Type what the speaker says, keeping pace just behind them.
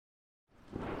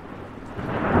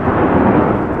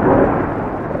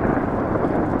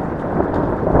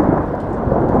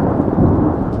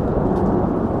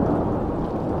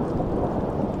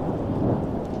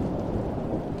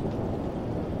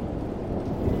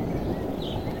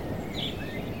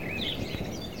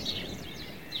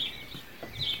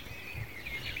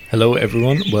Hello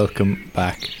everyone, welcome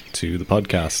back to the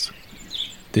podcast.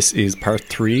 This is part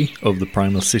 3 of the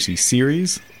Primal City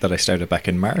series that I started back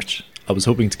in March. I was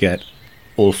hoping to get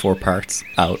all 4 parts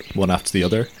out one after the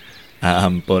other,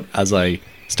 but as I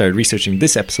started researching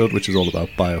this episode, which is all about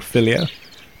biophilia,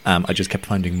 I just kept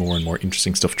finding more and more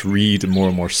interesting stuff to read and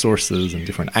more sources and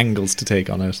different angles to take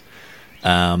on it.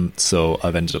 So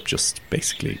I've ended up just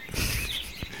basically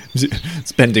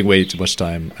spending way too much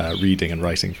time reading and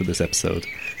writing for this episode.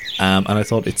 And I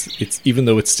thought it's even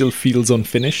though it still feels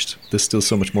unfinished, there's still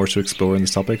so much more to explore in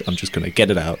this topic. I'm just going to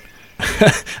get it out,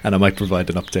 and I might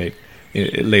provide an update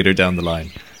later down the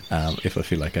line if I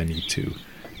feel like I need to.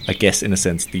 I guess in a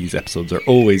sense these episodes are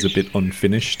always a bit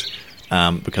unfinished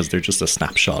because they're just a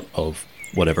snapshot of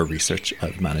whatever research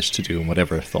I've managed to do and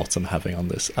whatever thoughts I'm having on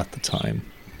this at the time.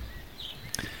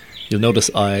 You'll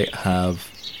notice I have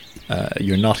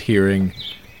you're not hearing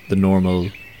the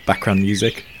normal background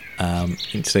music.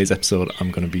 In today's episode,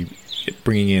 I'm going to be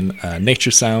bringing in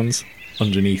nature sounds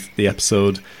underneath the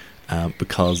episode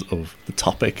because of the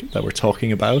topic that we're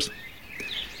talking about.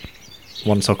 I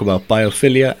want to talk about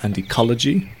biophilia and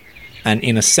ecology, and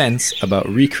in a sense about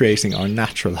recreating our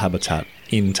natural habitat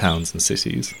in towns and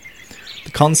cities.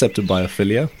 The concept of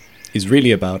biophilia is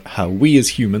really about how we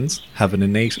as humans have an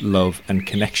innate love and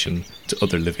connection to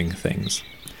other living things.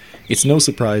 It's no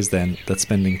surprise then that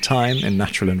spending time in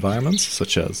natural environments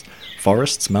such as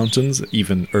forests, mountains,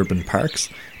 even urban parks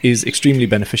is extremely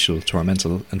beneficial to our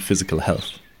mental and physical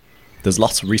health. There's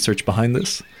lots of research behind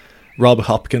this. Rob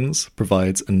Hopkins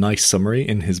provides a nice summary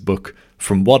in his book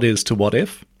From What Is to What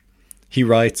If. He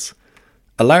writes,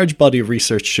 "A large body of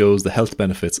research shows the health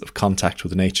benefits of contact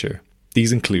with nature.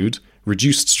 These include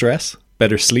reduced stress,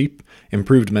 better sleep,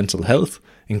 improved mental health,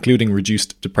 including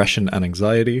reduced depression and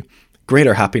anxiety,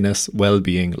 greater happiness,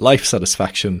 well-being, life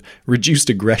satisfaction, reduced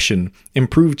aggression,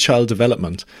 improved child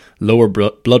development, lower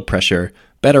blood pressure,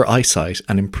 better eyesight,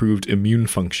 and improved immune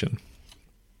function."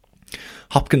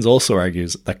 Hopkins also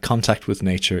argues that contact with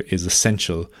nature is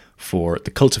essential for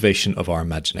the cultivation of our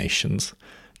imaginations,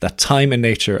 that time in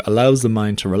nature allows the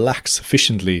mind to relax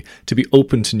sufficiently to be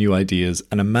open to new ideas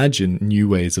and imagine new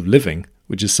ways of living,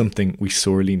 which is something we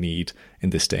sorely need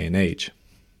in this day and age.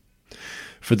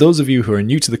 For those of you who are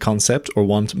new to the concept or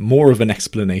want more of an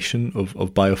explanation of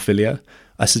biophilia,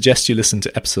 I suggest you listen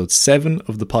to episode 7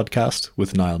 of the podcast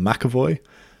with Niall McAvoy.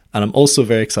 And I'm also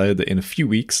very excited that in a few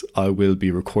weeks, I will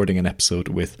be recording an episode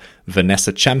with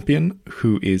Vanessa Champion,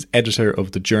 who is editor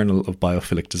of the Journal of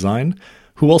Biophilic Design,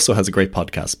 who also has a great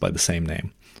podcast by the same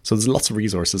name. So there's lots of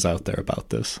resources out there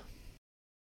about this.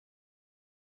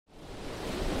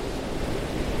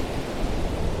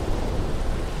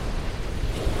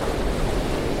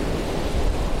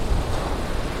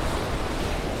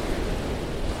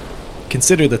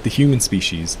 Consider that the human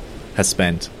species has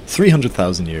spent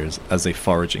 300,000 years as a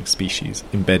foraging species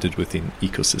embedded within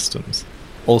ecosystems.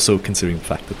 Also considering the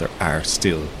fact that there are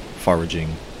still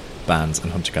foraging bands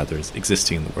and hunter-gatherers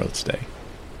existing in the world today.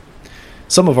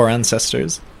 Some of our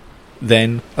ancestors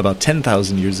then, about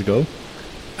 10,000 years ago,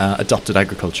 adopted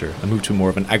agriculture and moved to more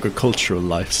of an agricultural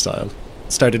lifestyle.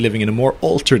 Started living in a more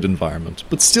altered environment,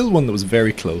 but still one that was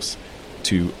very close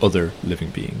to other living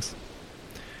beings.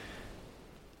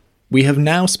 We have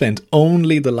now spent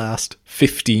only the last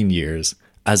 15 years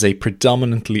as a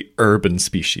predominantly urban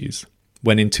species,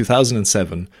 when in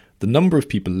 2007, the number of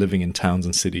people living in towns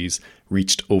and cities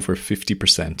reached over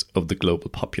 50% of the global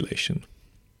population.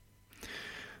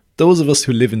 Those of us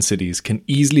who live in cities can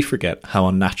easily forget how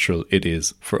unnatural it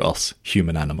is for us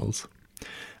human animals,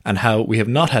 and how we have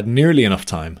not had nearly enough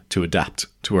time to adapt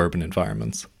to urban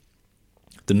environments.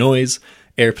 The noise,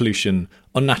 air pollution,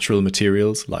 unnatural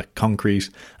materials like concrete,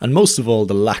 and most of all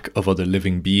the lack of other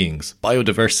living beings,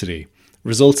 biodiversity,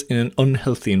 results in an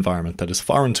unhealthy environment that is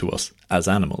foreign to us as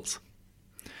animals.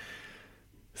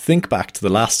 Think back to the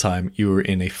last time you were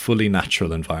in a fully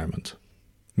natural environment.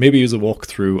 Maybe it was a walk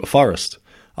through a forest,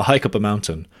 a hike up a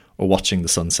mountain, or watching the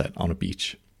sunset on a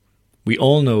beach. We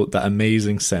all know that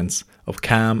amazing sense of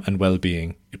calm and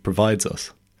well-being it provides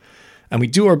us. And we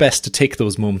do our best to take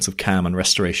those moments of calm and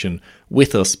restoration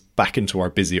with us back into our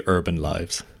busy urban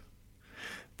lives.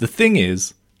 The thing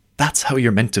is, that's how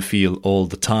you're meant to feel all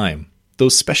the time.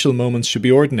 Those special moments should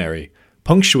be ordinary,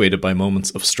 punctuated by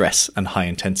moments of stress and high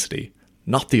intensity,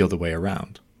 not the other way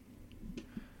around.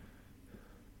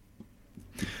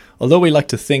 Although we like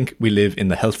to think we live in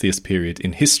the healthiest period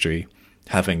in history,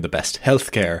 having the best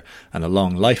healthcare and a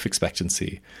long life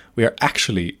expectancy, we are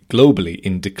actually globally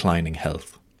in declining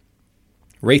health.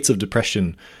 Rates of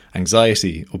depression,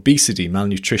 anxiety, obesity,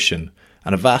 malnutrition,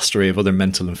 and a vast array of other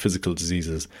mental and physical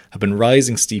diseases have been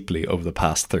rising steeply over the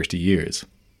past 30 years.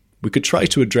 We could try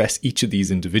to address each of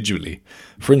these individually,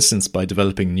 for instance by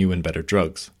developing new and better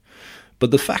drugs.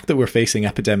 But the fact that we're facing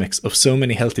epidemics of so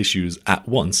many health issues at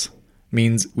once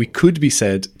means we could be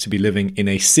said to be living in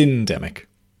a syndemic.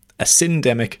 A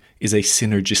syndemic is a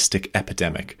synergistic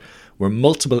epidemic, where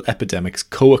multiple epidemics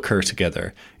co-occur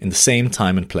together in the same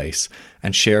time and place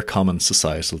and share common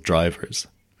societal drivers.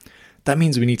 That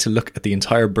means we need to look at the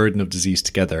entire burden of disease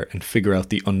together and figure out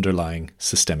the underlying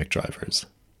systemic drivers.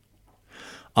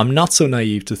 I'm not so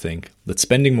naive to think that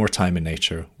spending more time in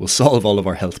nature will solve all of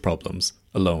our health problems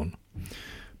alone.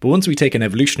 But once we take an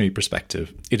evolutionary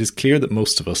perspective, it is clear that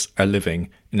most of us are living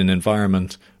in an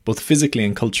environment, both physically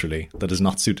and culturally, that is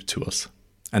not suited to us.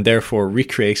 And therefore,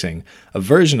 recreating a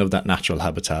version of that natural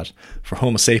habitat for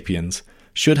Homo sapiens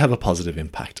should have a positive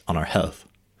impact on our health.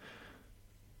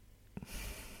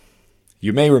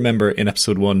 You may remember in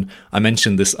episode 1, I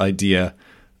mentioned this idea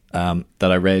that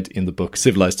I read in the book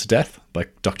Civilized to Death by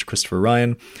Dr. Christopher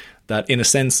Ryan, that in a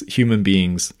sense, human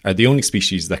beings are the only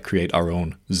species that create our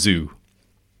own zoo.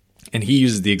 And he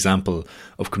uses the example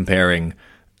of comparing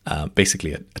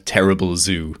basically a terrible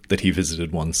zoo that he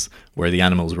visited once, where the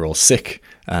animals were all sick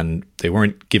and they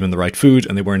weren't given the right food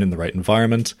and they weren't in the right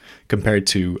environment, compared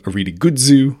to a really good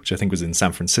zoo, which I think was in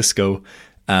San Francisco,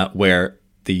 where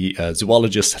the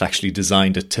zoologist had actually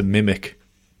designed it to mimic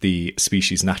the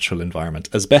species' natural environment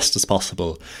as best as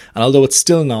possible. And although it's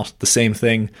still not the same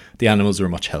thing, the animals were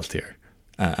much healthier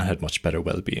and had much better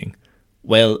well-being.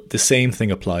 Well, the same thing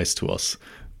applies to us.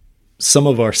 Some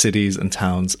of our cities and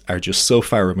towns are just so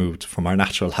far removed from our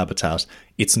natural habitat,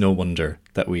 it's no wonder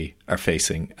that we are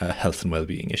facing health and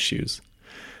well-being issues.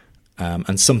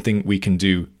 And something we can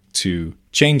do to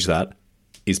change that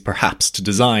is perhaps to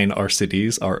design our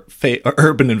cities, our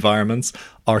urban environments,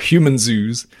 our human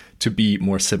zoos to be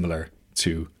more similar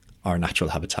to our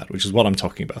natural habitat, which is what I'm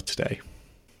talking about today.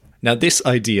 Now, this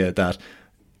idea that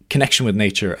connection with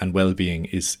nature and well-being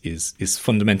is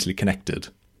fundamentally connected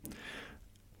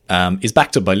is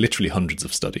backed up by literally hundreds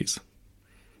of studies.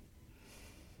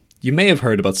 You may have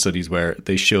heard about studies where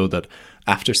they show that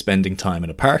after spending time in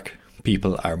a park,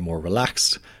 people are more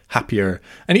relaxed, happier,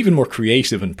 and even more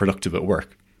creative and productive at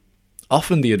work.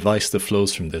 Often the advice that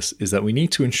flows from this is that we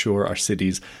need to ensure our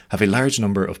cities have a large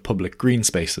number of public green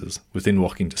spaces within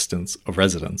walking distance of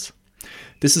residents.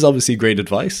 This is obviously great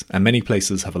advice, and many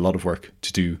places have a lot of work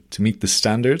to do to meet this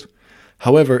standard.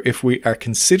 However, if we are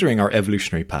considering our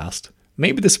evolutionary past,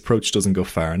 maybe this approach doesn't go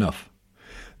far enough.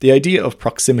 The idea of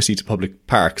proximity to public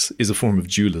parks is a form of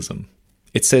dualism.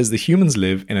 It says that humans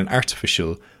live in an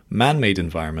artificial, man-made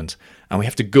environment, and we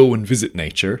have to go and visit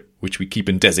nature, which we keep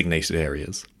in designated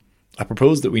areas. I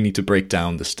propose that we need to break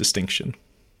down this distinction.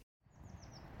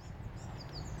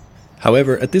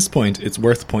 However, at this point, it's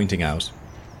worth pointing out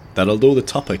that although the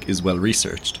topic is well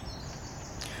researched,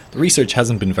 the research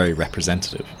hasn't been very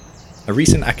representative. A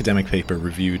recent academic paper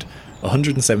reviewed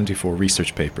 174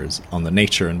 research papers on the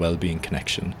nature and well-being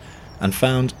connection and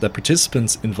found that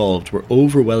participants involved were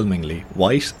overwhelmingly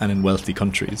white and in wealthy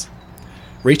countries.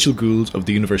 Rachel Gould of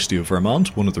the University of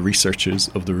Vermont, one of the researchers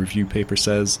of the review paper,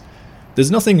 says,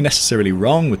 "There's nothing necessarily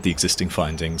wrong with the existing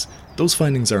findings. Those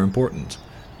findings are important,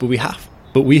 but we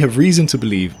have reason to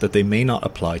believe that they may not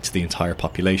apply to the entire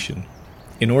population.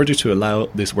 In order to allow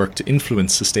this work to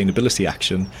influence sustainability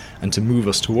action and to move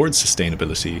us towards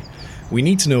sustainability, we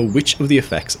need to know which of the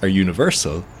effects are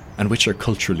universal and which are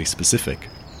culturally specific."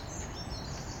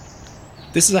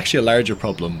 This is actually a larger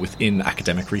problem within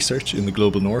academic research in the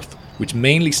global north, which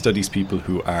mainly studies people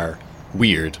who are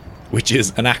weird, which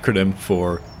is an acronym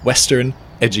for Western,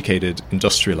 educated,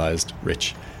 industrialized,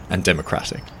 rich, and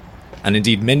democratic. And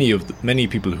indeed, many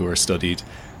people who are studied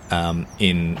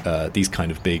in these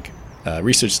kind of big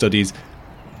research studies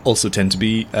also tend to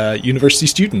be university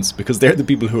students, because they're the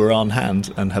people who are on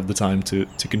hand and have the time to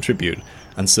contribute.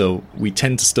 And so we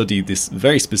tend to study this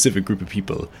very specific group of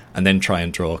people and then try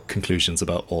and draw conclusions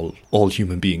about all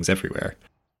human beings everywhere.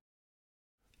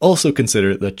 Also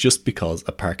consider that just because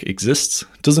a park exists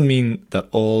doesn't mean that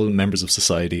all members of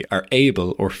society are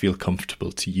able or feel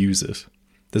comfortable to use it.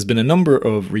 There's been a number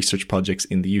of research projects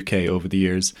in the UK over the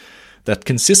years that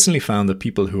consistently found that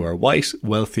people who are white,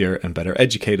 wealthier and better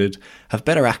educated have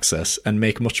better access and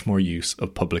make much more use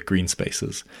of public green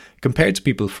spaces, compared to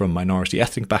people from minority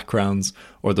ethnic backgrounds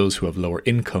or those who have lower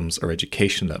incomes or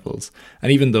education levels,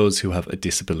 and even those who have a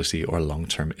disability or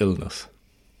long-term illness.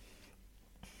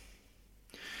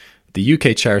 The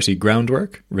UK charity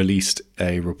Groundwork released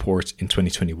a report in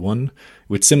 2021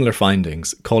 with similar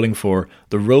findings, calling for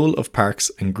the role of parks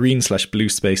and green/blue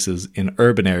spaces in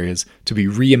urban areas to be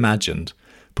reimagined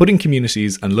putting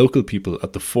communities and local people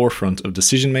at the forefront of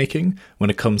decision making when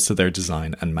it comes to their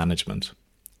design and management.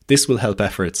 This will help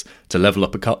efforts to level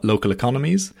up local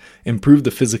economies, improve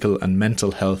the physical and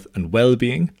mental health and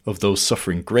well-being of those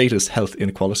suffering greatest health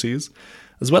inequalities,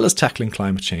 as well as tackling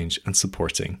climate change and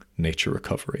supporting nature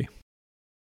recovery.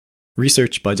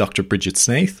 Research by Dr. Bridget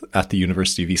Snaith at the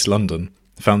University of East London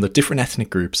found that different ethnic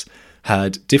groups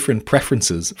had different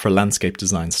preferences for landscape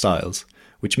design styles,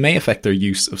 which may affect their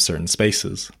use of certain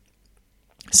spaces.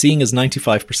 Seeing as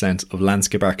 95% of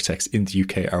landscape architects in the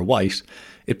UK are white,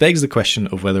 it begs the question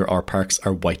of whether our parks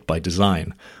are white by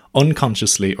design,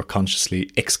 unconsciously or consciously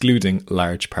excluding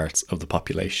large parts of the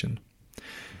population.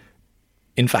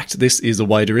 In fact, this is a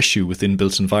wider issue within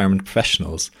built environment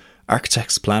professionals.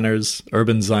 Architects, planners,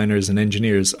 urban designers and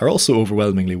engineers are also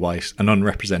overwhelmingly white and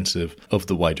unrepresentative of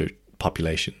the wider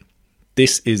population.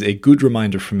 This is a good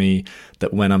reminder for me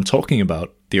that when I'm talking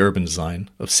about the urban design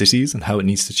of cities and how it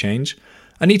needs to change,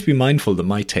 I need to be mindful that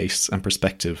my tastes and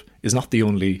perspective is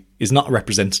not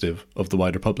representative of the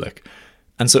wider public.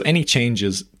 And so any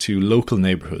changes to local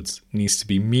neighbourhoods needs to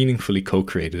be meaningfully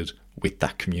co-created with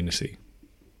that community.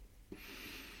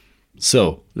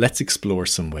 So let's explore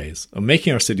some ways of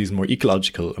making our cities more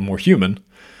ecological and more human,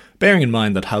 bearing in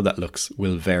mind that how that looks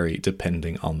will vary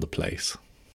depending on the place.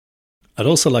 I'd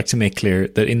also like to make clear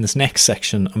that in this next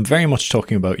section, I'm very much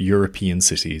talking about European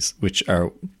cities, which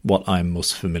are what I'm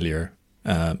most familiar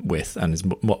with and is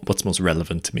what's most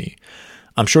relevant to me.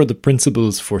 I'm sure the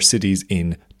principles for cities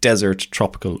in desert,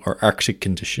 tropical or Arctic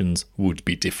conditions would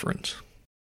be different.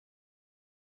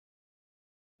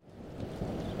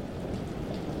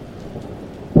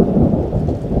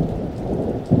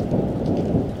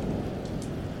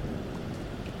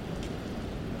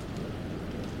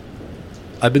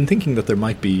 I've been thinking that there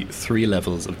might be 3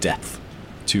 levels of depth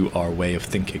to our way of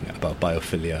thinking about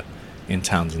biophilia in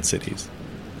towns and cities.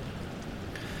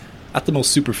 At the most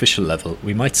superficial level,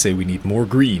 we might say we need more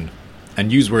green,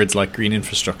 and use words like green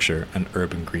infrastructure and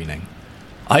urban greening.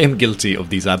 I am guilty of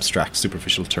these abstract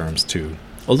superficial terms too.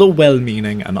 Although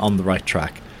well-meaning and on the right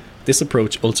track, this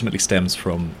approach ultimately stems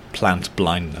from plant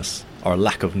blindness, or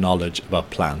lack of knowledge about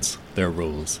plants, their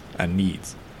roles and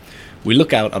needs. We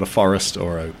look out at a forest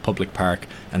or a public park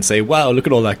and say, wow, look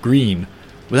at all that green,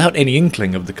 without any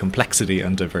inkling of the complexity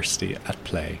and diversity at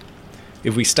play.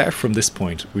 If we start from this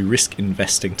point, we risk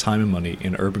investing time and money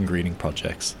in urban greening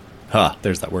projects,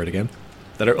 there's that word again,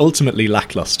 that are ultimately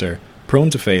lackluster,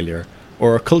 prone to failure,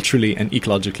 or are culturally and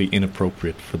ecologically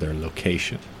inappropriate for their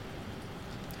location.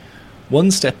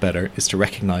 One step better is to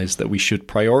recognise that we should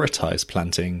prioritise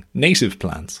planting native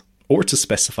plants, or to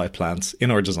specify plants in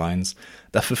our designs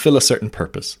that fulfill a certain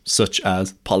purpose, such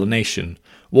as pollination,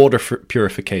 water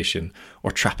purification, or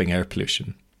trapping air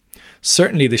pollution.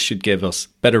 Certainly this should give us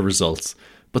better results,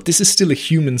 but this is still a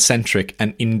human-centric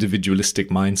and individualistic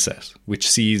mindset, which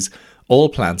sees all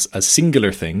plants as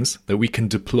singular things that we can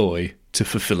deploy to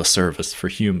fulfill a service for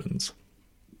humans.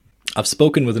 I've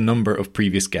spoken with a number of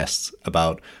previous guests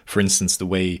about, for instance, the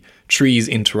way trees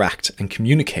interact and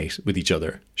communicate with each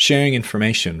other, sharing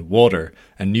information, water,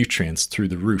 and nutrients through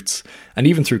the roots, and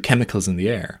even through chemicals in the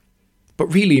air. But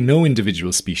really, no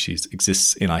individual species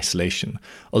exists in isolation,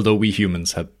 although we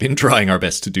humans have been trying our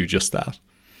best to do just that.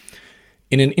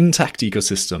 In an intact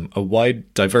ecosystem, a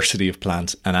wide diversity of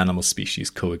plant and animal species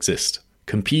coexist,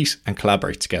 compete and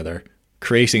collaborate together,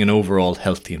 creating an overall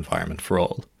healthy environment for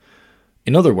all.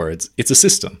 In other words, it's a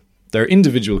system. There are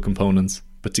individual components,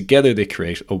 but together they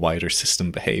create a wider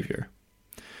system behaviour.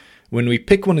 When we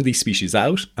pick one of these species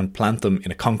out and plant them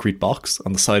in a concrete box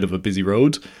on the side of a busy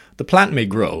road, the plant may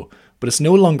grow, but it's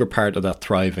no longer part of that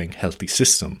thriving, healthy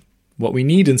system. What we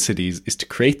need in cities is to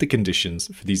create the conditions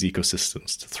for these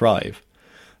ecosystems to thrive.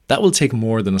 That will take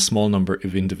more than a small number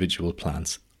of individual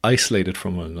plants, isolated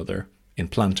from one another, in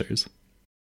planters.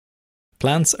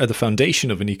 Plants are the foundation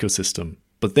of an ecosystem,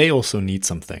 but they also need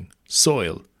something: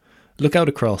 soil. Look out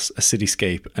across a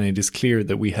cityscape and it is clear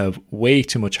that we have way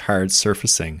too much hard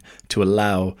surfacing to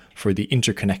allow for the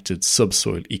interconnected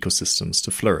subsoil ecosystems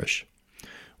to flourish.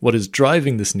 What is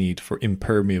driving this need for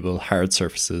impermeable hard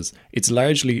surfaces is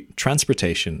largely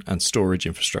transportation and storage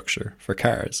infrastructure for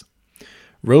cars.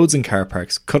 Roads and car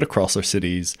parks cut across our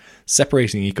cities,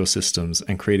 separating ecosystems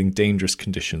and creating dangerous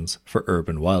conditions for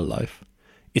urban wildlife.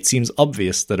 It seems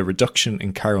obvious that a reduction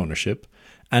in car ownership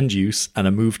and use and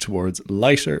a move towards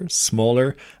lighter,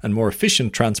 smaller and more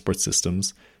efficient transport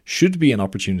systems should be an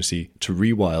opportunity to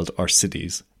rewild our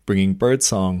cities, bringing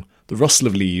birdsong, the rustle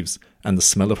of leaves and the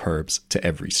smell of herbs to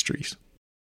every street.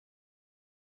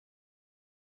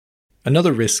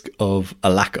 Another risk of a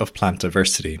lack of plant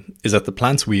diversity is that the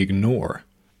plants we ignore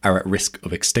are at risk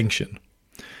of extinction.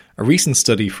 A recent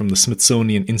study from the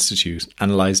Smithsonian Institute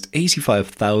analysed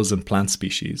 85,000 plant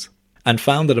species and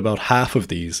found that about half of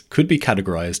these could be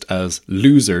categorised as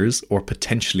losers or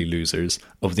potentially losers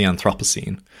of the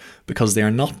Anthropocene because they are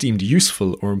not deemed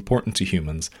useful or important to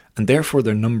humans and therefore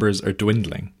their numbers are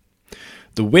dwindling.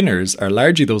 The winners are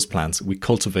largely those plants we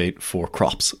cultivate for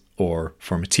crops or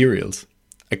for materials.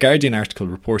 A Guardian article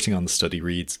reporting on the study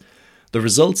reads, "The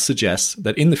results suggest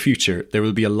that in the future there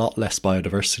will be a lot less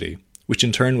biodiversity, which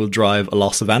in turn will drive a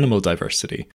loss of animal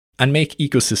diversity and make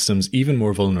ecosystems even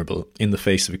more vulnerable in the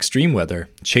face of extreme weather,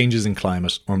 changes in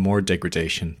climate, or more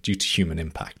degradation due to human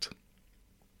impact."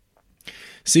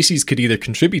 Cities could either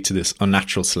contribute to this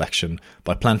unnatural selection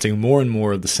by planting more and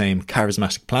more of the same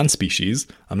charismatic plant species,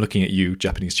 I'm looking at you,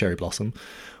 Japanese cherry blossom,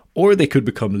 or they could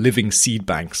become living seed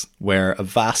banks where a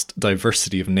vast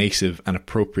diversity of native and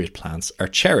appropriate plants are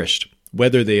cherished,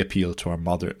 whether they appeal to our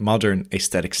modern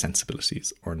aesthetic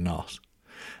sensibilities or not.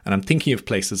 And I'm thinking of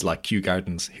places like Kew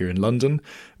Gardens here in London,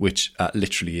 which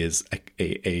literally is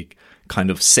a kind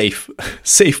of safe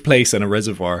place and a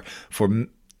reservoir for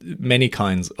many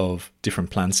kinds of different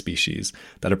plant species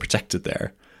that are protected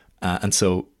there. And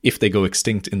so if they go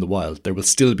extinct in the wild, there will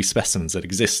still be specimens that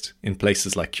exist in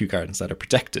places like Kew Gardens that are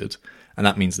protected. And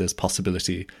that means there's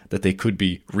possibility that they could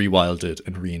be rewilded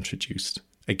and reintroduced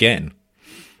again.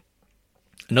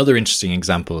 Another interesting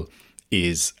example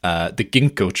is the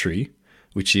ginkgo tree,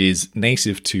 which is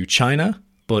native to China,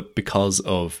 but because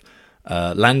of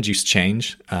land use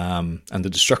change and the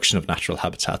destruction of natural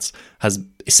habitats, has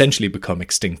essentially become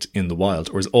extinct in the wild,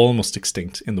 or is almost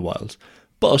extinct in the wild.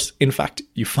 But in fact,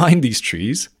 you find these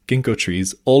trees, ginkgo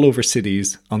trees, all over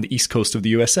cities on the east coast of the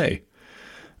USA.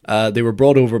 They were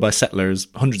brought over by settlers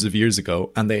hundreds of years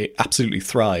ago, and they absolutely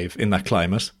thrive in that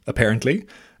climate, apparently.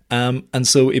 And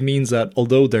so it means that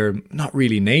although they're not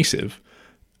really native,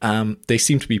 they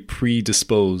seem to be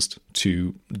predisposed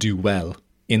to do well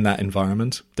in that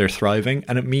environment. They're thriving,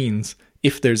 and it means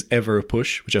if there's ever a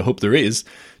push, which I hope there is,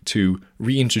 to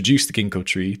reintroduce the ginkgo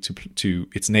tree to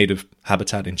its native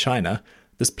habitat in China,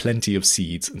 there's plenty of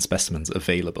seeds and specimens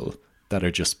available that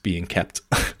are just being kept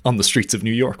on the streets of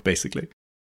New York, basically.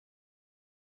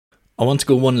 I want to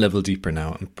go one level deeper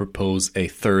now and propose a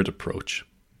third approach,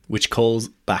 which calls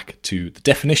back to the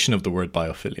definition of the word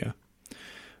biophilia.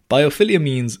 Biophilia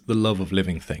means the love of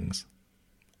living things.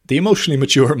 The emotionally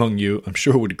mature among you, I'm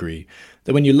sure, would agree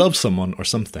that when you love someone or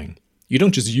something, you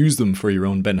don't just use them for your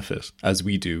own benefit, as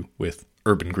we do with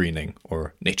urban greening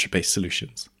or nature-based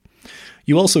solutions.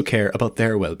 You also care about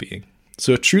their well-being.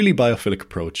 So a truly biophilic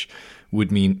approach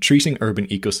would mean treating urban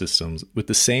ecosystems with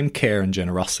the same care and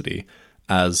generosity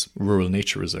as rural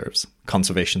nature reserves,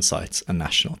 conservation sites, and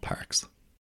national parks.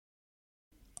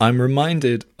 I'm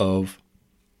reminded of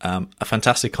a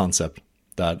fantastic concept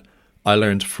that I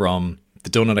learned from the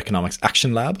Donut Economics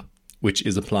Action Lab, which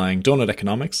is applying donut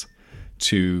economics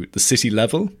to the city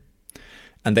level.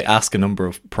 And they ask a number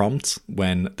of prompts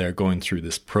when they're going through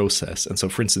this process. And so,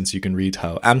 for instance, you can read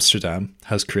how Amsterdam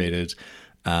has created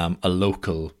a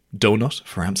local donut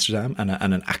for Amsterdam and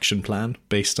an action plan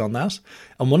based on that.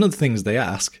 And one of the things they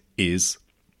ask is,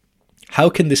 how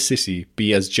can this city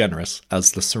be as generous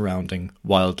as the surrounding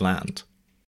wild land?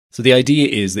 So the idea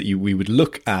is that we would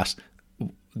look at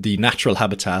the natural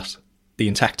habitat, the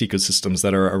intact ecosystems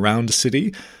that are around a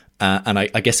city. And I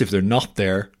guess if they're not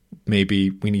there, maybe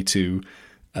we need to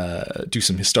do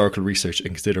some historical research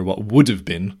and consider what would have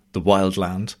been the wild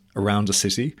land around a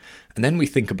city. And then we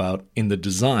think about, in the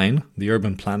design, the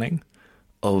urban planning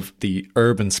of the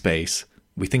urban space,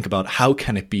 we think about how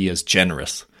can it be as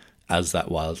generous as that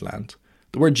wild land.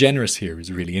 The word generous here is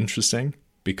really interesting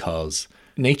because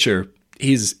nature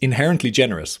is inherently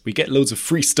generous. We get loads of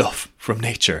free stuff from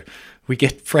nature. We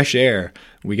get fresh air,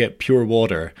 we get pure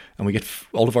water, and we get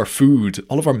all of our food,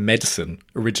 all of our medicine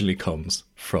originally comes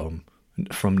from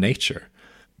nature.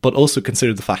 But also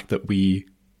consider the fact that we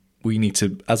need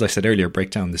to, as I said earlier, break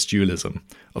down this dualism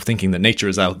of thinking that nature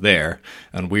is out there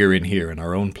and we're in here in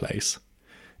our own place.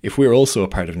 If we're also a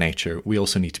part of nature, we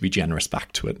also need to be generous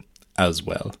back to it as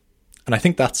well. And I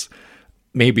think that's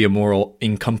maybe a more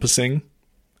encompassing,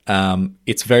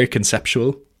 it's very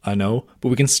conceptual, I know, but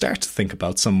we can start to think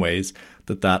about some ways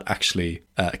that actually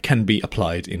can be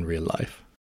applied in real life.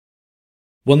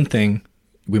 One thing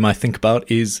we might think about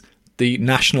is the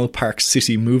national park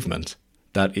city movement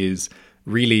that is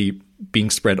really being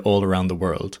spread all around the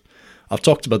world. I've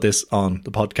talked about this on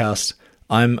the podcast.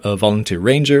 I'm a volunteer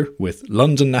ranger with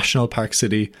London National Park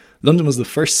City. London was the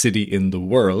first city in the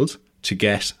world to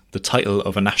get the title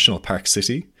of a national park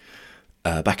city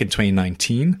back in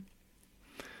 2019.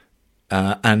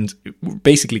 and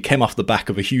basically came off the back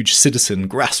of a huge citizen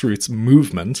grassroots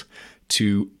movement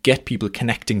to get people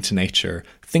connecting to nature,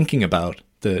 thinking about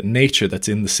the nature that's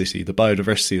in the city, the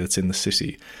biodiversity that's in the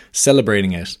city,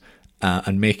 celebrating it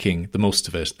and making the most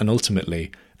of it, and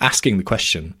ultimately asking the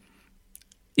question,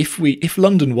 if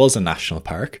London was a national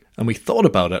park and we thought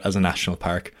about it as a national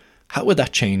park, how would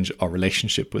that change our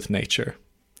relationship with nature?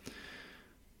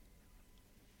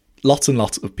 Lots and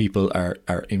lots of people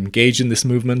are engaged in this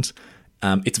movement.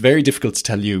 It's very difficult to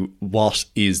tell you what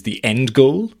is the end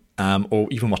goal or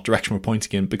even what direction we're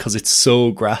pointing in, because it's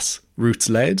so grassroots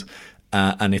led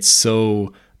and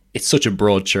it's such a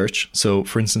broad church. So,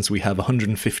 for instance, we have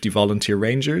 150 volunteer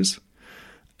rangers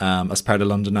as part of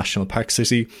London National Park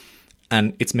City,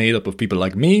 and it's made up of people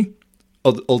like me,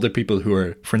 other people who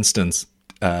are, for instance,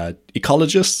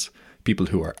 ecologists, people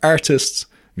who are artists,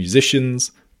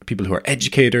 musicians, people who are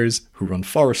educators, who run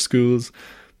forest schools,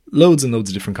 loads and loads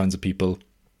of different kinds of people.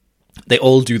 They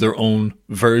all do their own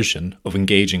version of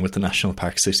engaging with the National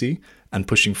Park City and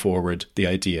pushing forward the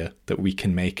idea that we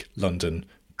can make London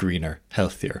greener,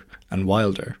 healthier and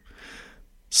wilder.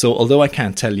 So although I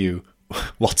can't tell you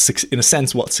what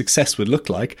success would look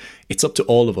like, it's up to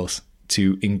all of us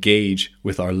to engage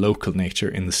with our local nature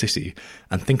in the city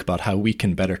and think about how we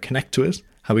can better connect to it,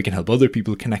 how we can help other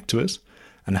people connect to it,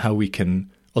 and how we can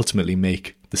ultimately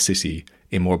make the city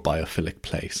a more biophilic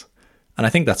place. And I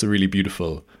think that's a really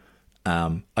beautiful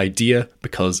idea,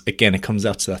 because again, it comes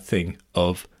out to that thing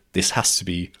of this has to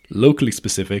be locally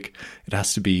specific. It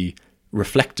has to be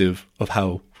reflective of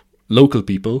how local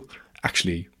people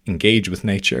actually engage with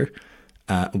nature,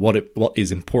 what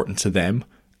is important to them,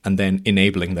 and then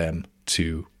enabling them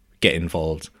to get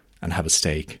involved and have a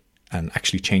stake and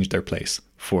actually change their place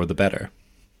for the better.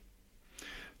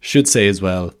 Should say as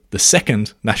well, the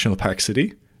second national park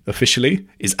city officially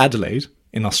is Adelaide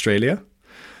in Australia.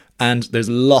 And there's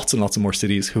lots and lots of more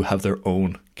cities who have their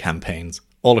own campaigns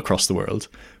all across the world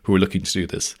who are looking to do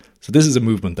this. So this is a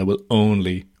movement that will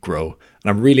only grow. And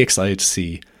I'm really excited to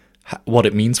see what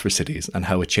it means for cities and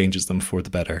how it changes them for the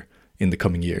better in the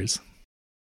coming years.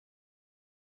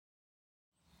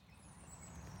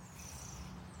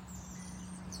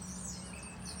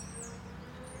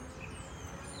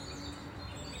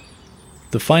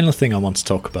 The final thing I want to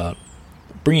talk about,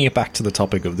 bringing it back to the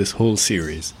topic of this whole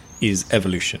series, is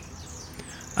evolution.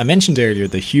 I mentioned earlier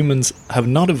that humans have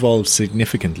not evolved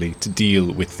significantly to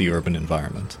deal with the urban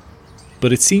environment.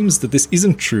 But it seems that this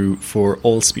isn't true for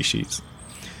all species.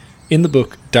 In the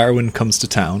book Darwin Comes to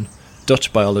Town,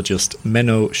 Dutch biologist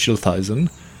Menno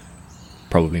Schulthuysen,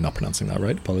 probably not pronouncing that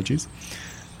right, apologies,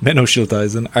 Menno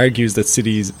Schulthuysen argues that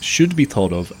cities should be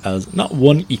thought of as not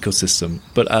one ecosystem,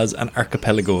 but as an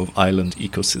archipelago of island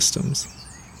ecosystems.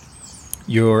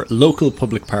 Your local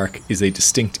public park is a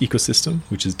distinct ecosystem,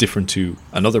 which is different to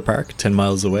another park 10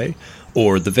 miles away,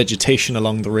 or the vegetation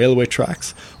along the railway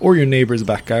tracks, or your neighbour's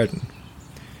back garden.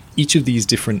 Each of these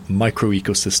different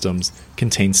micro-ecosystems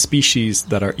contains species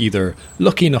that are either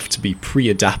lucky enough to be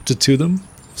pre-adapted to them,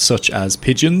 such as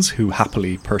pigeons who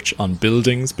happily perch on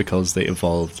buildings because they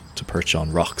evolved to perch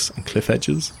on rocks and cliff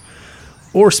edges,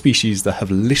 or species that have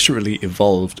literally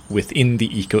evolved within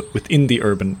the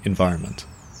urban environment.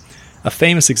 A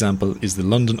famous example is the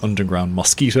London Underground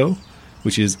mosquito,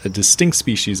 which is a distinct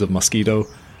species of mosquito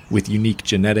with unique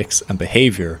genetics and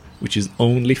behaviour which is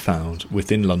only found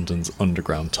within London's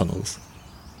underground tunnels.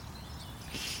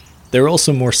 There are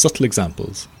also more subtle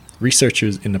examples.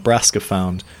 Researchers in Nebraska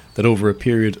found that over a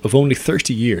period of only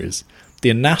 30 years, the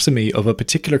anatomy of a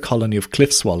particular colony of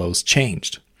cliff swallows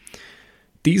changed.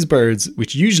 These birds,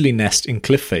 which usually nest in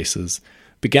cliff faces,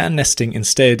 began nesting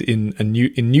instead in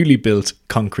newly built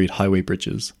concrete highway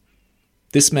bridges.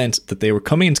 This meant that they were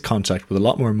coming into contact with a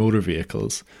lot more motor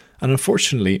vehicles, and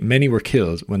unfortunately many were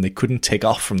killed when they couldn't take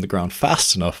off from the ground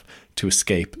fast enough to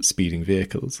escape speeding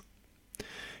vehicles.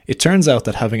 It turns out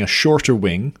that having a shorter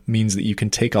wing means that you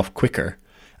can take off quicker,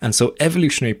 and so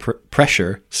evolutionary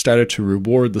pressure started to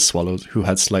reward the swallows who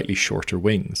had slightly shorter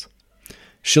wings.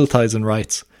 Schulthuysen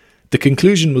writes, "The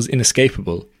conclusion was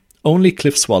inescapable. Only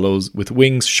cliff swallows with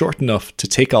wings short enough to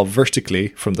take off vertically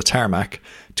from the tarmac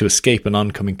to escape an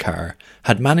oncoming car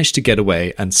had managed to get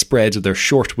away and spread their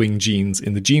short-wing genes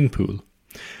in the gene pool.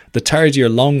 The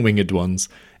tardier long-winged ones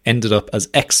ended up as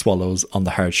X-swallows on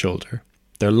the hard shoulder,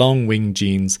 their long-wing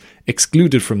genes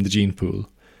excluded from the gene pool,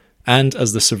 and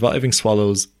as the surviving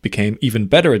swallows became even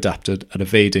better adapted at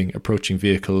evading approaching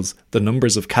vehicles, the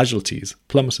numbers of casualties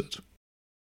plummeted."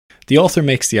 The author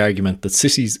makes the argument that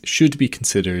cities should be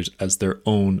considered as their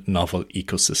own novel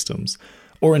ecosystems,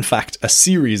 or in fact a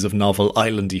series of novel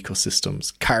island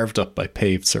ecosystems carved up by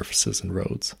paved surfaces and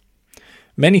roads.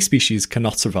 Many species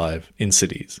cannot survive in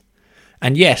cities,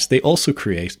 and yet they also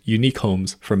create unique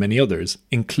homes for many others,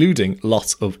 including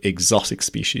lots of exotic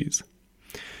species.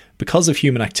 Because of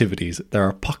human activities, there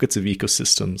are pockets of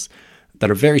ecosystems that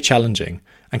are very challenging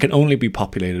and can only be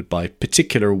populated by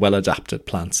particular well-adapted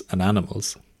plants and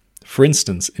animals. For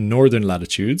instance, in northern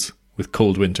latitudes, with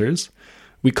cold winters,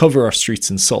 we cover our streets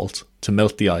in salt to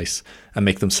melt the ice and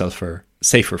make them safer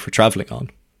for travelling on.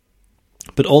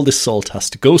 But all this salt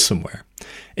has to go somewhere.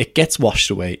 It gets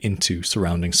washed away into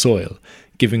surrounding soil,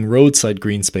 giving roadside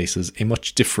green spaces a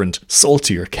much different,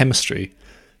 saltier chemistry.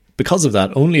 Because of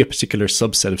that, only a particular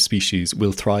subset of species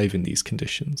will thrive in these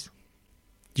conditions.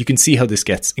 You can see how this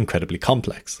gets incredibly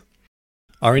complex.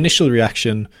 Our initial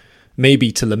reaction may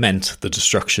be to lament the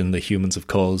destruction that humans have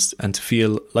caused and to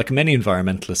feel, like many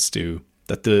environmentalists do,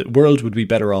 that the world would be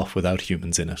better off without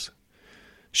humans in it.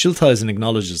 Schultheisen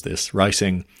acknowledges this,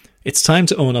 writing, "It's time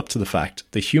to own up to the fact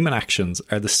that human actions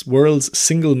are the world's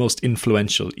single most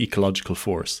influential ecological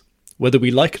force. Whether we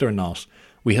like it or not,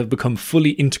 we have become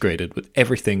fully integrated with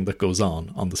everything that goes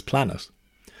on this planet.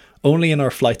 Only in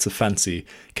our flights of fancy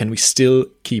can we still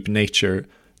keep nature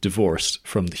divorced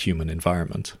from the human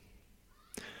environment."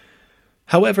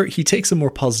 However, he takes a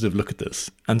more positive look at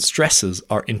this and stresses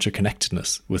our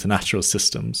interconnectedness with natural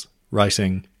systems,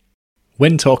 writing,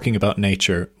 "When talking about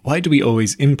nature, why do we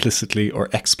always implicitly or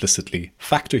explicitly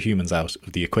factor humans out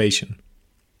of the equation?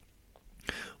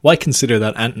 Why consider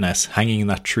that ant nest hanging in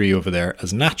that tree over there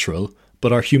as natural,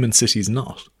 but our human cities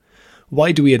not?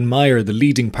 Why do we admire the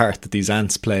leading part that these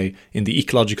ants play in the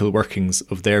ecological workings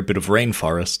of their bit of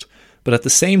rainforest, but at the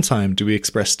same time do we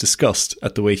express disgust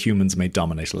at the way humans may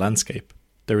dominate a landscape?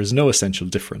 There is no essential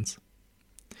difference."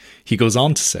 He goes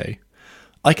on to say,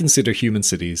 "I consider human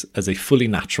cities as a fully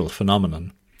natural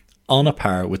phenomenon, on a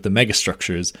par with the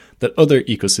megastructures that other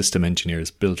ecosystem engineers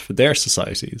build for their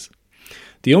societies.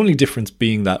 The only difference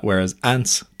being that whereas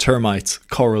ants, termites,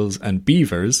 corals and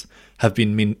beavers have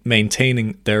been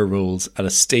maintaining their roles at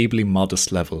a stably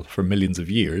modest level for millions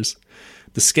of years,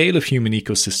 the scale of human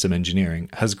ecosystem engineering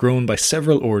has grown by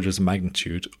several orders of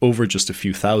magnitude over just a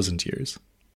few thousand years."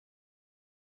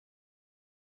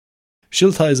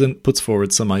 Schultheisen puts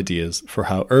forward some ideas for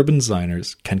how urban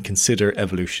designers can consider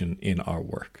evolution in our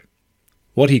work.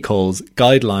 What he calls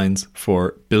guidelines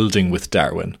for building with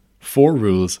Darwin, 4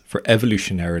 rules for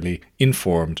evolutionarily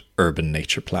informed urban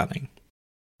nature planning.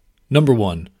 Number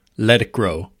 1, let it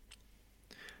grow.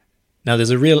 Now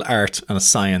there's a real art and a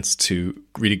science to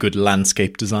really good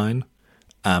landscape design,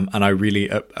 and I really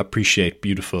appreciate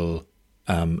beautiful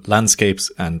landscapes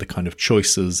and the kind of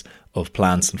choices of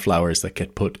plants and flowers that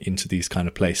get put into these kind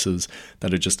of places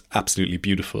that are just absolutely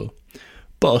beautiful.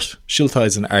 But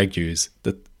Schultheisen argues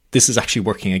that this is actually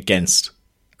working against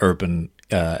urban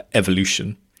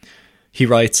evolution. He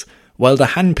writes, "While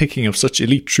the handpicking of such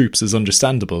elite troops is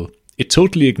understandable, it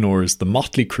totally ignores the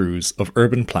motley crews of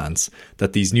urban plants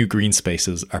that these new green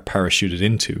spaces are parachuted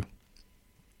into.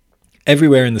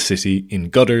 Everywhere in the city, in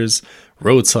gutters,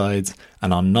 roadsides,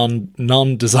 and on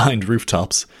non-designed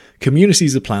rooftops,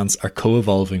 communities of plants are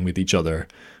co-evolving with each other,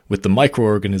 with the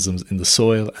microorganisms in the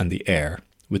soil and the air,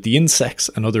 with the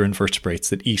insects and other invertebrates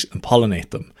that eat and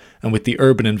pollinate them, and with the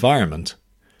urban environment,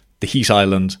 the heat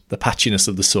island, the patchiness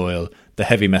of the soil, the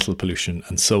heavy metal pollution,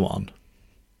 and so on.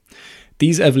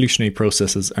 These evolutionary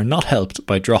processes are not helped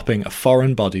by dropping a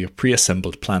foreign body of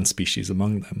pre-assembled plant species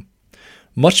among them.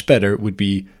 Much better would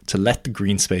be to let the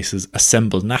green spaces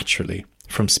assemble naturally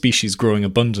from species growing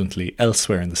abundantly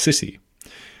elsewhere in the city.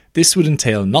 This would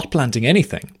entail not planting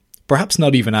anything, perhaps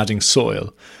not even adding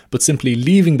soil, but simply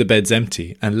leaving the beds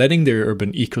empty and letting the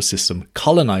urban ecosystem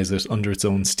colonize it under its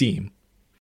own steam."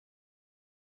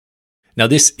 Now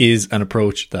this is an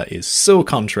approach that is so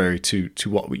contrary to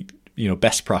what we,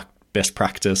 best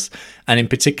practice, and in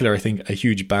particular I think a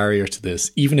huge barrier to this,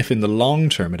 even if in the long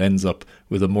term it ends up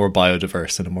with a more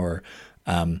biodiverse and a more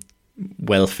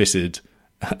well-fitted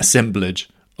assemblage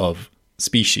of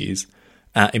species.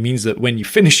 It means that when you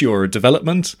finish your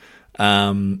development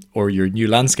or your new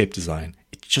landscape design,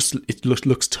 it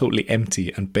looks totally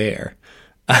empty and bare.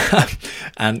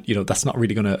 And that's not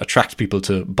really going to attract people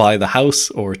to buy the house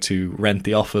or to rent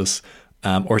the office,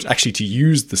 or actually to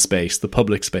use the space, the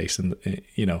public space,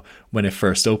 when it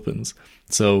first opens.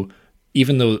 So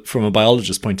even though from a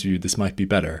biologist's point of view this might be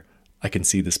better, I can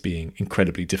see this being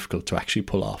incredibly difficult to actually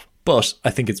pull off. But I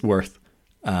think it's worth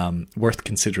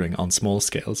considering on small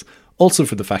scales. Also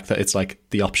for the fact that it's like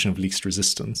the option of least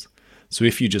resistance. So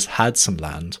if you just had some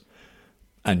land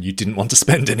and you didn't want to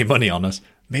spend any money on it,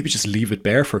 maybe just leave it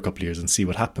bare for a couple of years and see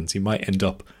what happens. You might end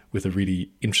up with a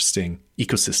really interesting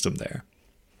ecosystem there.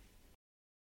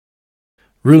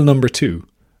 Rule number 2,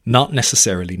 not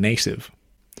necessarily native.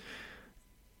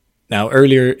 Now,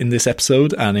 earlier in this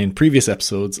episode and in previous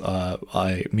episodes,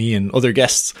 me and other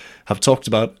guests have talked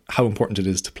about how important it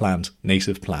is to plant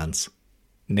native plants,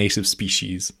 native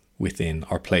species within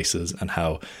our places, and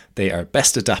how they are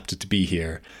best adapted to be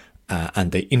here,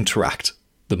 and they interact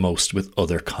the most with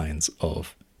other kinds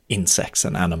of insects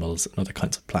and animals and other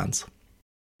kinds of plants.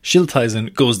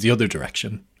 Schilthuysen goes the other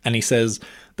direction, and he says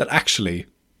that actually,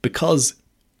 because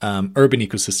urban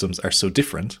ecosystems are so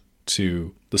different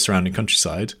to the surrounding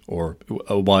countryside or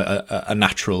a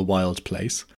natural wild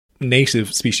place,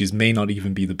 native species may not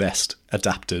even be the best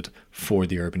adapted for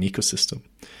the urban ecosystem.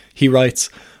 He writes,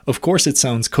 "Of course it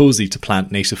sounds cozy to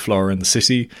plant native flora in the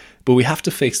city, but we have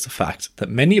to face the fact that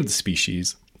many of the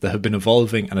species that have been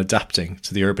evolving and adapting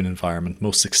to the urban environment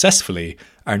most successfully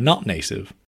are not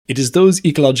native. It is those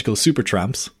ecological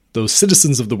supertramps, those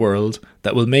citizens of the world,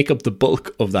 that will make up the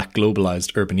bulk of that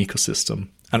globalized urban ecosystem,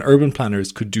 and urban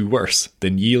planners could do worse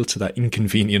than yield to that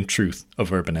inconvenient truth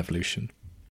of urban evolution."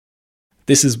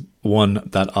 This is one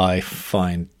that I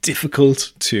find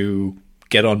difficult to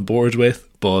get on board with,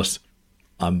 but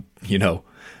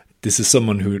this is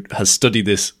someone who has studied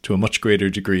this to a much greater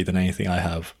degree than anything I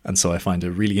have, and so I find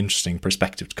a really interesting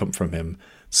perspective to come from him,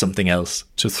 something else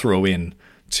to throw in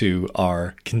to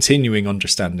our continuing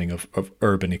understanding of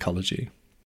urban ecology.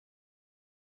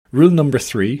 Rule number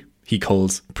 3, he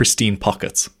calls pristine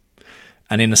pockets,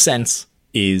 and in a sense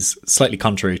is slightly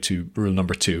contrary to rule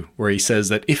number 2, where he says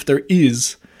that if there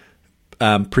is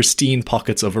pristine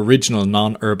pockets of original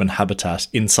non-urban habitat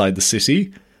inside the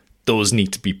city, those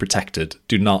need to be protected.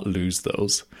 Do not lose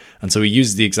those. And so he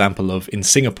uses the example of, in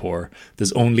Singapore,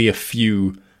 there's only a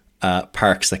few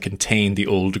parks that contain the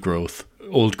old growth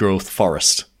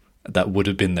forest that would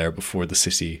have been there before the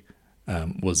city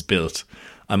was built.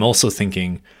 I'm also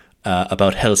thinking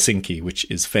about Helsinki, which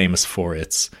is famous for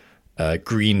its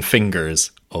green fingers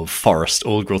of forest,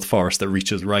 old growth forest that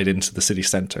reaches right into the city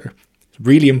centre. It's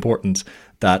really important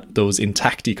that those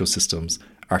intact ecosystems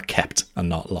are kept and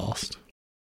not lost.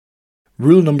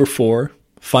 Rule number 4,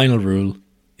 final rule,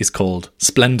 is called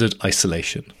splendid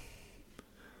isolation.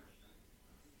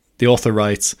 The author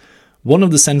writes, "One of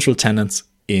the central tenets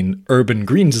in urban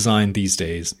green design these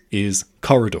days is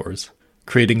corridors,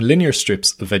 creating linear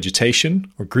strips of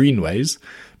vegetation, or greenways,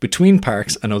 between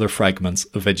parks and other fragments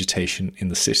of vegetation in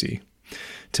the city.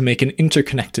 To make an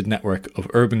interconnected network of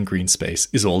urban green space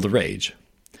is all the rage.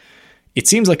 It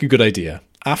seems like a good idea.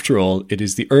 After all, it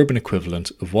is the urban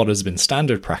equivalent of what has been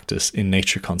standard practice in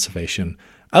nature conservation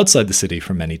outside the city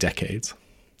for many decades.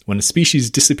 When a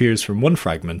species disappears from one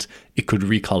fragment, it could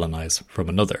recolonize from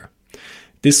another.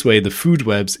 This way, the food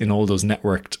webs in all those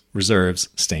networked reserves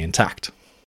stay intact.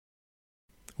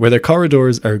 Whether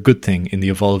corridors are a good thing in the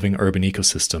evolving urban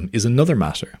ecosystem is another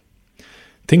matter.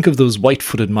 Think of those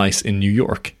white-footed mice in New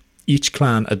York, each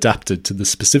clan adapted to the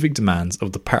specific demands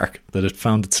of the park that it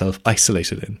found itself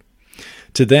isolated in.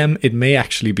 To them, it may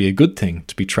actually be a good thing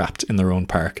to be trapped in their own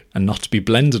park and not to be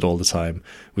blended all the time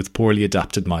with poorly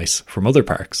adapted mice from other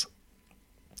parks.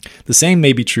 The same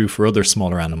may be true for other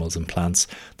smaller animals and plants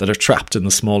that are trapped in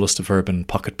the smallest of urban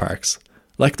pocket parks.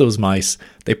 Like those mice,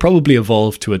 they probably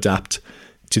evolved to adapt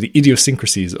to the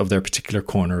idiosyncrasies of their particular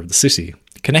corner of the city.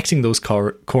 Connecting those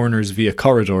corners via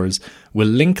corridors will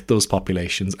link those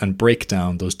populations and break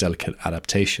down those delicate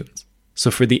adaptations. So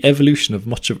for the evolution of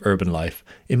much of urban life,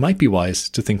 it might be wise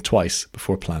to think twice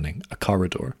before planning a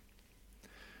corridor."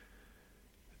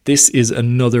 This is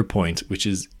another point which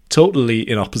is totally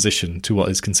in opposition to what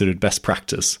is considered best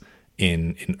practice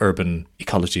in urban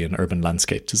ecology and urban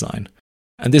landscape design.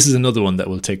 And this is another one that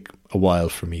will take a while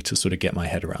for me to sort of get my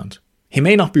head around. He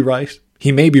may not be right.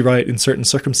 He may be right in certain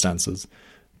circumstances,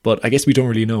 but I guess we don't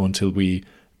really know until we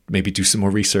maybe do some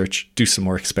more research, do some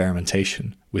more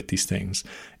experimentation with these things.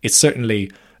 It's certainly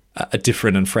a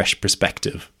different and fresh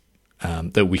perspective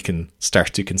that we can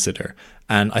start to consider,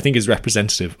 and I think is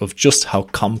representative of just how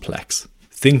complex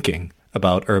thinking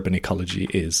about urban ecology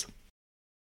is.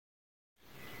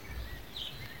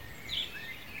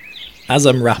 As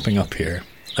I'm wrapping up here,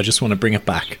 I just want to bring it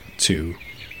back to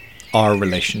our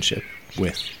relationship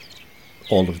with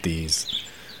all of these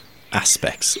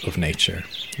aspects of nature,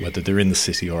 whether they're in the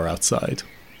city or outside.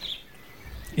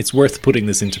 It's worth putting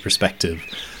this into perspective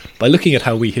by looking at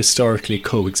how we historically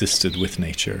coexisted with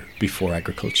nature before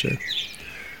agriculture.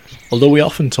 Although we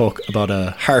often talk about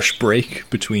a harsh break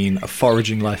between a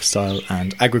foraging lifestyle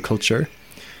and agriculture,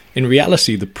 in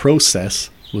reality the process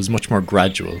was much more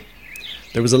gradual.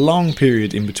 There was a long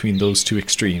period in between those two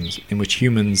extremes in which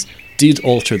humans did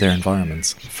alter their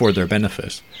environments for their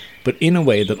benefit, but in a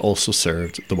way that also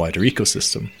served the wider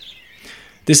ecosystem.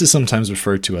 This is sometimes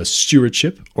referred to as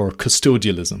stewardship or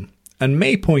custodialism, and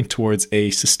may point towards a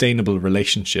sustainable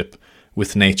relationship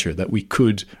with nature that we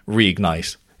could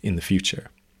reignite in the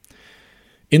future.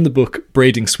 In the book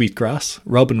Braiding Sweetgrass,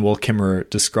 Robin Wall Kimmerer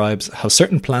describes how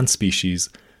certain plant species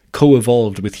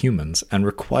co-evolved with humans and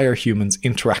require humans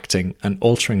interacting and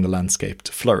altering the landscape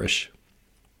to flourish.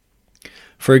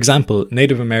 For example,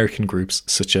 Native American groups,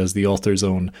 such as the author's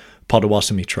own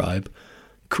Potawatomi tribe,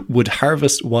 would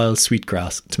harvest wild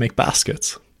sweetgrass to make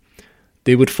baskets.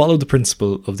 They would follow the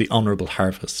principle of the honourable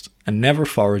harvest and never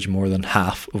forage more than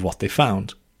half of what they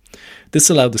found. This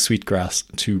allowed the sweetgrass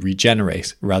to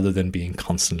regenerate rather than being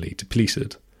constantly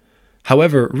depleted.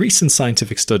 However, recent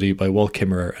scientific study by Wall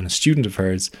Kimmerer and a student of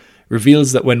hers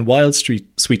reveals that when wild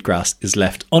sweetgrass is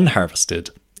left unharvested,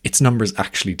 its numbers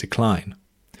actually decline.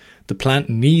 The plant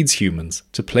needs humans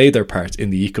to play their part in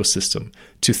the ecosystem,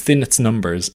 to thin its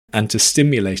numbers and to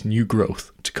stimulate new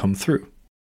growth to come through.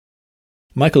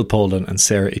 Michael Pollan and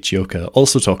Sarah Ichioka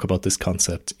also talk about this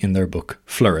concept in their book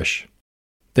Flourish.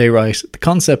 They write, "The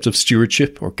concept of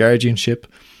stewardship or guardianship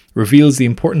reveals the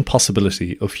important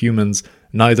possibility of humans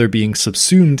neither being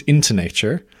subsumed into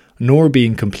nature nor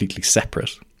being completely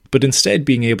separate, but instead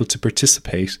being able to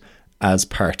participate as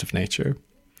part of nature.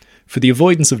 For the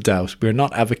avoidance of doubt, we are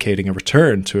not advocating a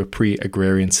return to a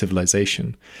pre-agrarian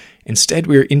civilization. Instead,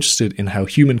 we are interested in how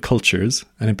human cultures,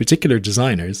 and in particular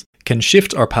designers, can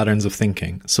shift our patterns of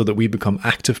thinking so that we become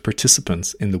active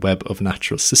participants in the web of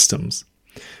natural systems.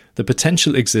 The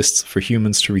potential exists for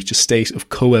humans to reach a state of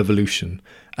co-evolution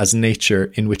as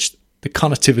nature in which the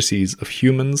connectivities of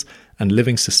humans and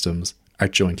living systems are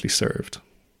jointly served."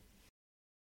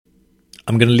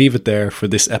 I'm going to leave it there for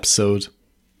this episode.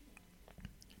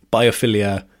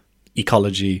 Biophilia,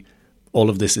 ecology, all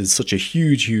of this is such a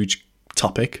huge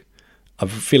topic. I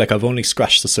feel like I've only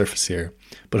scratched the surface here,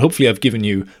 but hopefully I've given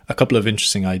you a couple of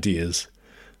interesting ideas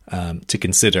to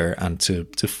consider and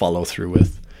to follow through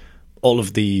with. All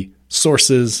of the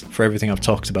sources for everything I've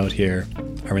talked about here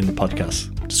are in the podcast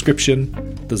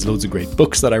description. There's loads of great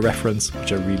books that I reference,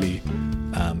 which I really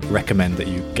recommend that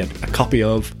you get a copy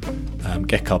of,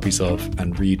 get copies of,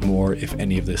 and read more if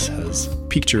any of this has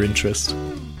piqued your interest.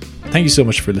 Thank you so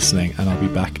much for listening, and I'll be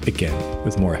back again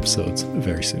with more episodes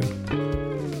very soon.